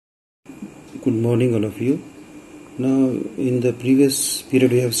Good morning, all of you. Now, in the previous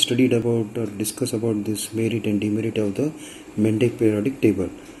period, we have studied about or discussed about this merit and demerit of the Mendeleev periodic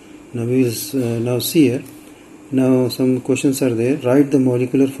table. Now, we will now see here. Now, some questions are there. Write the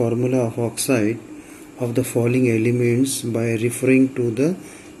molecular formula of oxide of the following elements by referring to the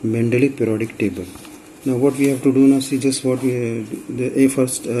Mendeleev periodic table. Now, what we have to do now, see just what we the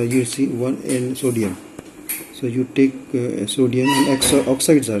first you see one in sodium. So you take sodium and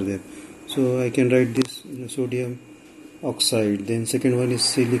oxides are there. So I can write this sodium oxide. Then second one is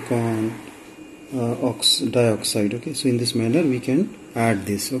silicon dioxide. Okay. So in this manner we can add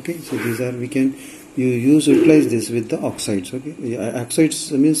this. Okay. So these are utilize this with the oxides. Okay.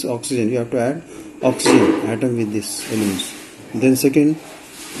 Oxides means oxygen. You have to add oxygen atom with these elements. Then second,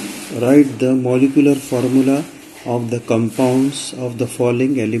 write the molecular formula of the compounds of the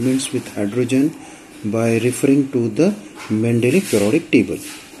following elements with hydrogen by referring to the Mendeleev periodic table.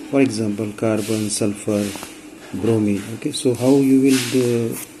 For example, carbon, sulfur, bromine. Okay, so how you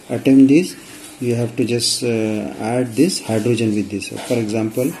will attempt this? You have to just add this hydrogen with this. For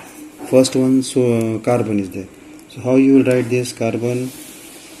example, first one, so carbon is there. So how you will write this? Carbon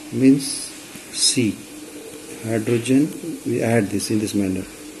means C. Hydrogen, we add this in this manner.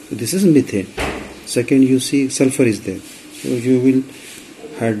 So this is methane. Second, you see sulfur is there. So you will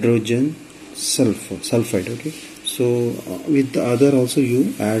hydrogen sulfide. Okay. So with the other also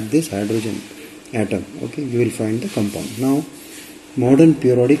you add this hydrogen atom. Okay, you will find the compound. Now, modern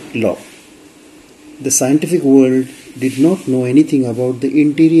periodic law. The scientific world did not know anything about the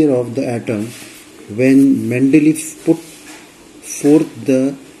interior of the atom when Mendeleev put forth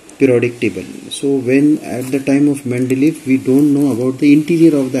the periodic table. So when at the time of Mendeleev we don't know about the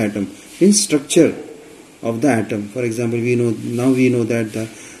interior of the atom, in structure of the atom. For example, we know that the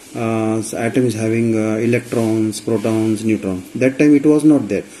atom is having electrons, protons, neutrons. That time it was not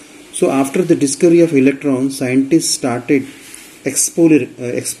there. So after the discovery of electrons, scientists started exploring,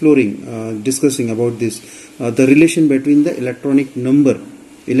 discussing about this, the relation between the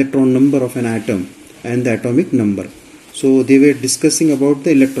electron number of an atom and the atomic number. So they were discussing about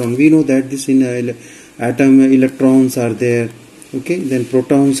the electron. We know that this in atom electrons are there. Okay, then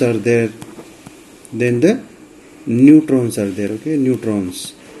protons are there. Then the neutrons are there. Okay,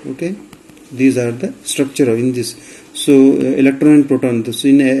 neutrons. Okay, these are the structure in this. So electron and proton. So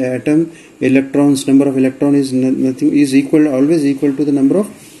in atom, electrons, number of electron is nothing, is always equal to the number of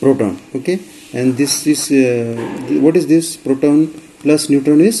proton. Okay, and this is what is this? Proton plus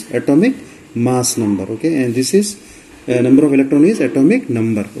neutron is atomic mass number. Okay, and this is number of electron is atomic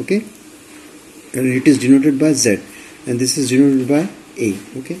number. Okay, and it is denoted by Z, and this is denoted by A.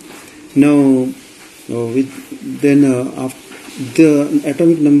 Okay, now the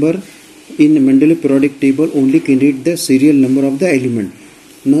atomic number in Mendeleev periodic table only indicate the serial number of the element.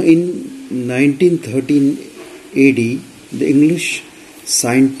 Now in 1913 AD, the English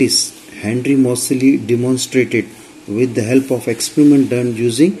scientist Henry Moseley demonstrated with the help of experiment done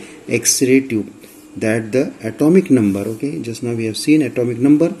using X-ray tube that the atomic number, okay, just now we have seen atomic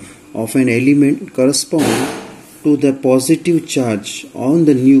number of an element correspond to the positive charge on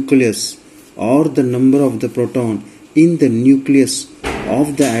the nucleus or the number of the proton in the nucleus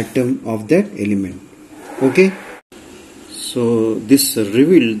of the atom of that element. Okay, so this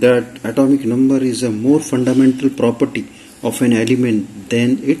revealed that atomic number is a more fundamental property of an element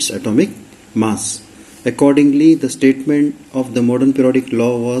than its atomic mass. Accordingly, the statement of the modern periodic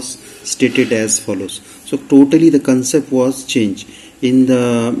law was stated as follows. So totally the concept was changed.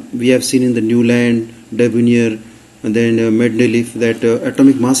 We have seen in the Newland, Debonnier, and then Mendeleev that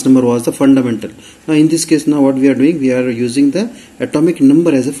atomic mass number was the fundamental. Now in this case, now what we are doing, we are using the atomic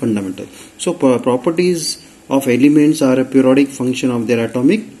number as a fundamental. So properties of elements are a periodic function of their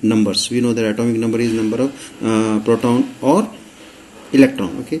atomic numbers. We know that atomic number is number of proton or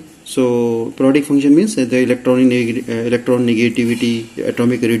electron. Okay, so periodic function means the electron negativity,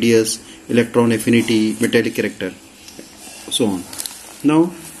 atomic radius, electron affinity, metallic character, so on.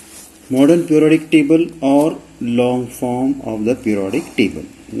 Now, modern periodic table or long form of the periodic table.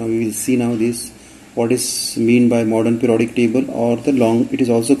 Now we will see now this, what is mean by modern periodic table or the long, it is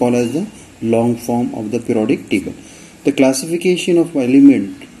also called as the long form of the periodic table. The classification of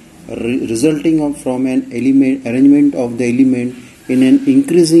element resulting from an arrangement of the element in an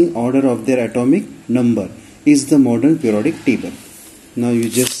increasing order of their atomic number is the modern periodic table. Now you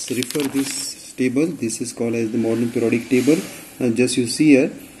just refer this table. This is called as the modern periodic table. Now just you see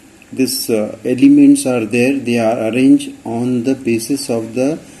here, these elements are there. They are arranged on the basis of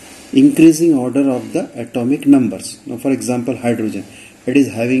the increasing order of the atomic numbers. Now for example, hydrogen, it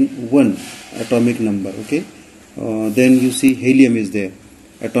is having 1 atomic number. Okay, then you see helium is there,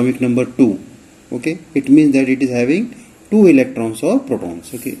 atomic number 2, Okay, it means that it is having 2 electrons or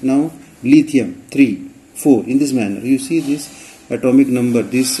protons. Okay, now lithium 3, 4, in this manner. You see this atomic number,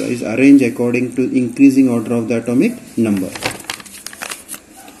 this is arranged according to increasing order of the atomic number.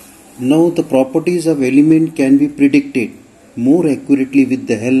 Now the properties of element can be predicted more accurately with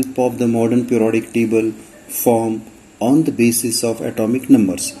the help of the modern periodic table form on the basis of atomic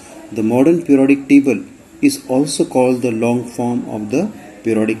numbers. The modern periodic table is also called the long form of the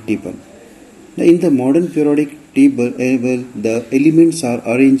periodic table. Now in the modern periodic table, the elements are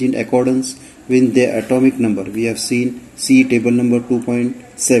arranged in accordance with their atomic number. We have seen C table number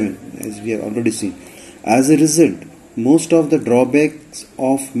 2.7 as we have already seen. As a result, most of the drawbacks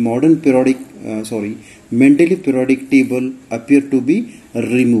of modern Mendeleev periodic table appear to be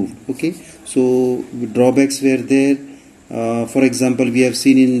removed. Okay, so drawbacks were there. For example, we have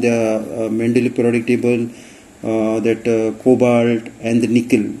seen in the Mendeleev periodic table that cobalt and the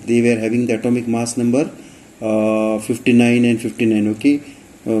nickel, they were having the atomic mass number 59 and 59. Okay,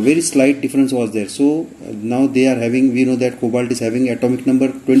 very slight difference was there. So now they are having, we know that cobalt is having atomic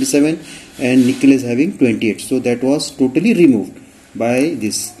number 27 and nickel is having 28. So that was totally removed by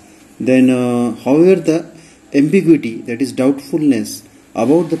this. Then however, the ambiguity, that is doubtfulness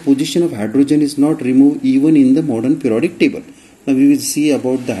about the position of hydrogen, is not removed even in the modern periodic table. Now we will see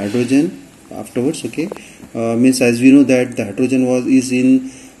about the hydrogen afterwards. Okay, means as we know that the hydrogen is in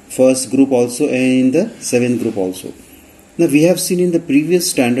first group also and in the seventh group also. Now we have seen in the previous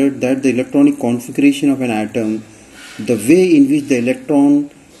standard that the electronic configuration of an atom, the way in which the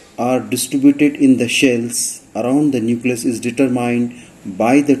electrons are distributed in the shells around the nucleus, is determined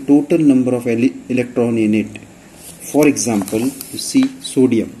by the total number of electrons in it. For example, you see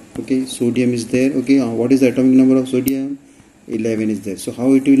sodium. Okay, sodium is there. Okay, what is the atomic number of sodium? 11 is there. So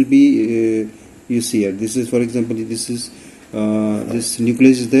how it will be? You see here. This is, for example, this is this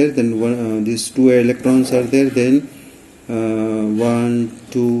nucleus is there. Then these 2 electrons are there. Then 1,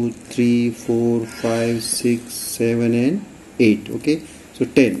 2, 3, 4, 5, 6, 7 and 8. Okay, so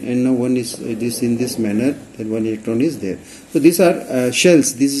 10, and now one is this in this manner, then 1 electron is there. So these are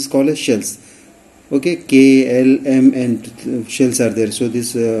shells. This is called as shells. Okay, K, L, M and shells are there. So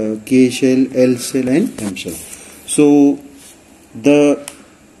this K shell, L shell and M shell. So the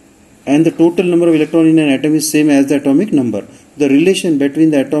total number of electrons in an atom is same as the atomic number. The relation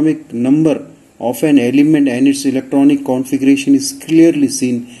between the atomic number of an element and its electronic configuration is clearly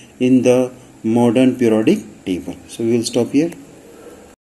seen in the modern periodic table. So we will stop here.